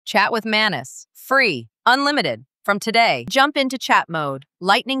Chat with Manus. Free. Unlimited. From today, jump into chat mode.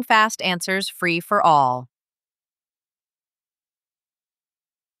 Lightning fast answers free for all.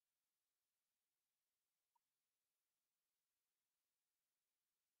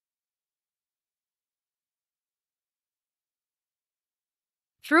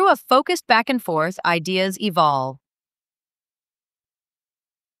 Through a focused back and forth, ideas evolve.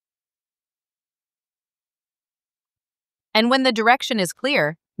 And when the direction is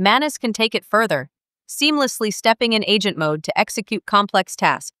clear, Manus can take it further, seamlessly stepping in agent mode to execute complex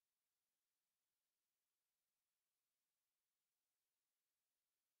tasks.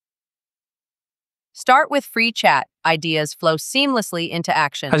 Start with free chat. Ideas flow seamlessly into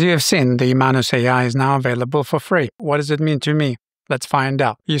action. As you have seen, the Manus AI is now available for free. What does it mean to me? Let's find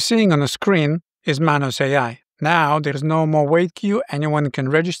out. You're seeing on the screen is Manus AI. Now there's no more wait queue. Anyone can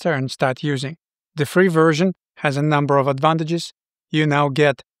register and start using. The free version has a number of advantages. You now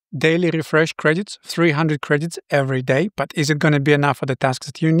get daily refresh credits, 300 credits every day, but is it going to be enough for the tasks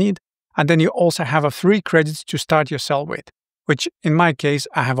that you need? And then you also have a 3 credits to start your cell with, which in my case,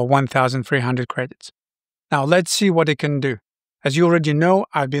 I have a 1,300 credits. Now let's see what it can do. As you already know,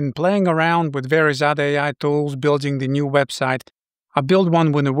 I've been playing around with various other AI tools, building the new website. I built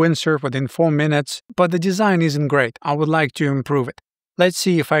one with a windsurf within 4 minutes, but the design isn't great. I would like to improve it. Let's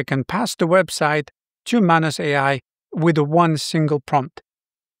see if I can pass the website to Manus AI with one single prompt.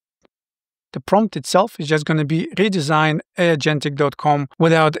 The prompt itself is just going to be redesign argentic.com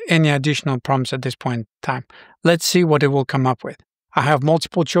without any additional prompts at this point in time. Let's see what it will come up with. I have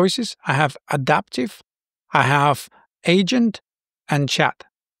multiple choices. I have adaptive, I have agent, and chat.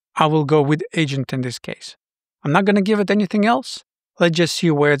 I will go with agent in this case. I'm not going to give it anything else. Let's just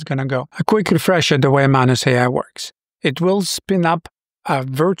see where it's going to go. A quick refresher the way Manus AI works. It will spin up a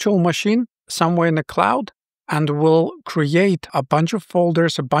virtual machine somewhere in the cloud and will create a bunch of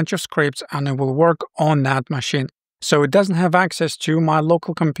folders, a bunch of scripts, and it will work on that machine. So it doesn't have access to my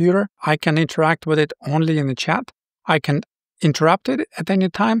local computer. I can interact with it only in the chat. I can interrupt it at any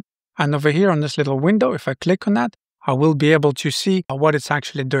time. And over here on this little window, if I click on that, I will be able to see what it's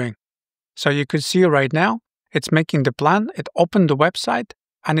actually doing. So you could see right now, it's making the plan, it opened the website,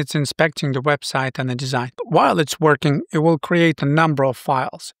 and it's inspecting the website and the design. While it's working, it will create a number of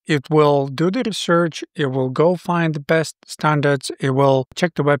files. It will do the research, it will go find the best standards, it will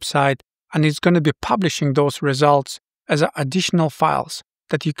check the website, and it's going to be publishing those results as additional files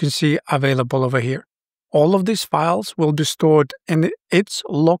that you can see available over here. All of these files will be stored in its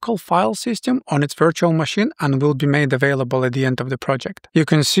local file system on its virtual machine and will be made available at the end of the project. You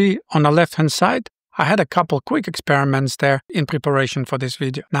can see on the left-hand side, I had a couple quick experiments there in preparation for this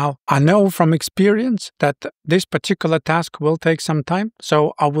video. Now, I know from experience that this particular task will take some time,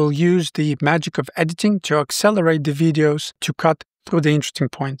 so I will use the magic of editing to accelerate the videos to cut through the interesting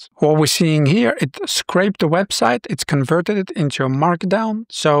points. What we're seeing here, it scraped the website, it's converted it into a Markdown,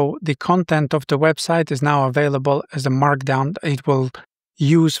 so the content of the website is now available as a Markdown it will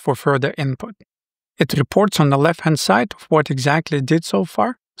use for further input. It reports on the left-hand side of what exactly it did so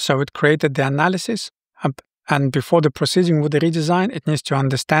far. So it created the analysis, and before the proceeding with the redesign, it needs to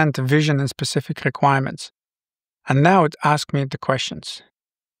understand the vision and specific requirements. And now it asks me the questions.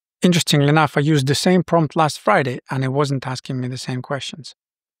 Interestingly enough, I used the same prompt last Friday, and it wasn't asking me the same questions.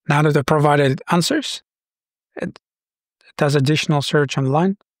 Now that I provided answers, it does additional search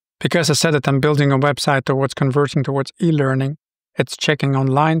online. Because I said that I'm building a website towards converting towards e-learning, it's checking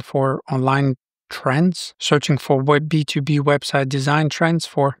online for online trends, searching for B2B website design trends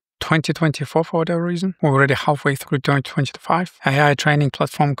for 2024 for whatever reason. We're already halfway through 2025. AI training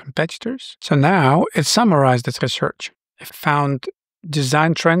platform competitors. So now it summarized its research. It found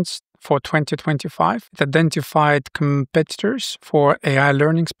design trends for 2025. It identified competitors for AI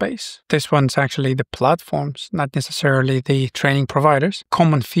learning space. This one's actually the platforms, not necessarily the training providers.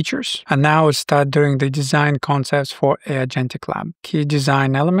 Common features. And now it started doing the design concepts for Argentic Lab. Key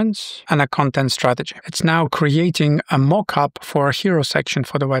design elements and a content strategy. It's now creating a mock-up for a hero section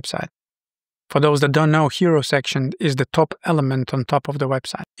for the website. For those that don't know, hero section is the top element on top of the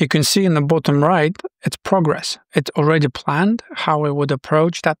website. You can see in the bottom right, it's progress. It already planned how it would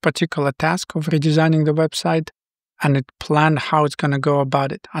approach that particular task of redesigning the website, and it planned how it's going to go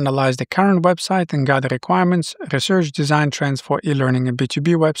about it. Analyze the current website and gather requirements, research design trends for e-learning and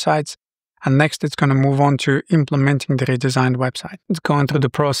B2B websites, and next it's going to move on to implementing the redesigned website. It's going through the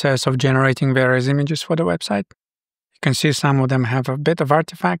process of generating various images for the website. You can see some of them have a bit of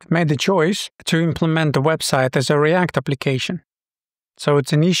artifact. Made the choice to implement the website as a React application. So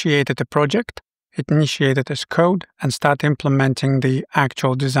it's initiated a project, it initiated as code, and start implementing the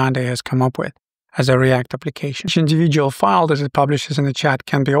actual design that it has come up with. as a React application. Each individual file that it publishes in the chat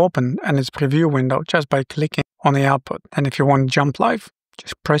can be opened in its preview window just by clicking on the output. And if you want to jump live,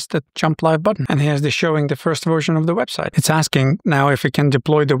 just press the jump live button. And here's showing the first version of the website. It's asking now if we can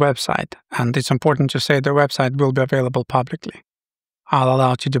deploy the website. And it's important to say the website will be available publicly. I'll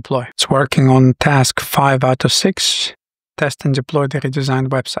allow to deploy. It's working on task 5 out of 6. Test and deploy the redesigned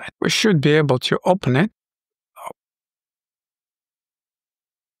website. We should be able to open it.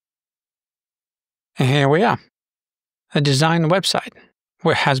 And here we are. A designed website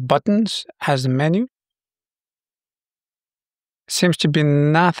where it has buttons, has a menu. Seems to be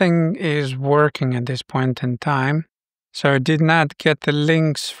nothing is working at this point in time. So it did not get the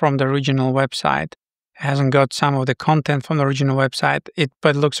links from the original website. It hasn't got some of the content from the original website.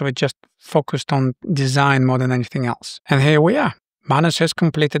 But it looks like it just focused on design more than anything else. And here we are. Manus has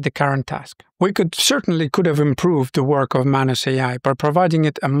completed the current task. We could have improved the work of Manus AI by providing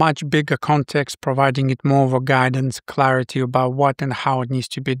it a much bigger context, providing it more of a guidance, clarity about what and how it needs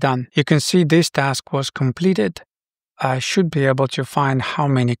to be done. You can see this task was completed. I should be able to find how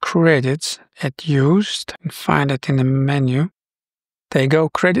many credits it used and find it in the menu. There you go,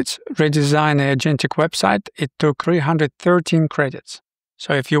 credits, redesign the Argentic website. It took 313 credits.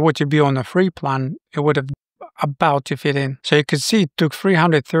 So if you were to be on a free plan, it would have about to fit in. So you can see it took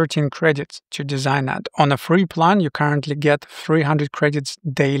 313 credits to design that. On a free plan, you currently get 300 credits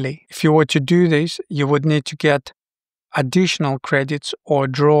daily. If you were to do this, you would need to get additional credits or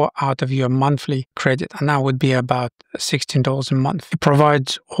draw out of your monthly credit, and that would be about $16 a month. It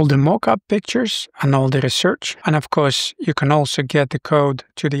provides all the mock-up pictures and all the research, and of course you can also get the code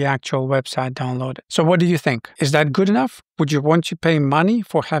to the actual website downloaded. So what do you think? Is that good enough? Would you want to pay money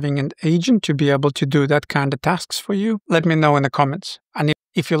for having an agent to be able to do that kind of tasks for you? Let me know in the comments. And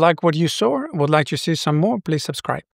if you like what you saw or would like to see some more, please subscribe.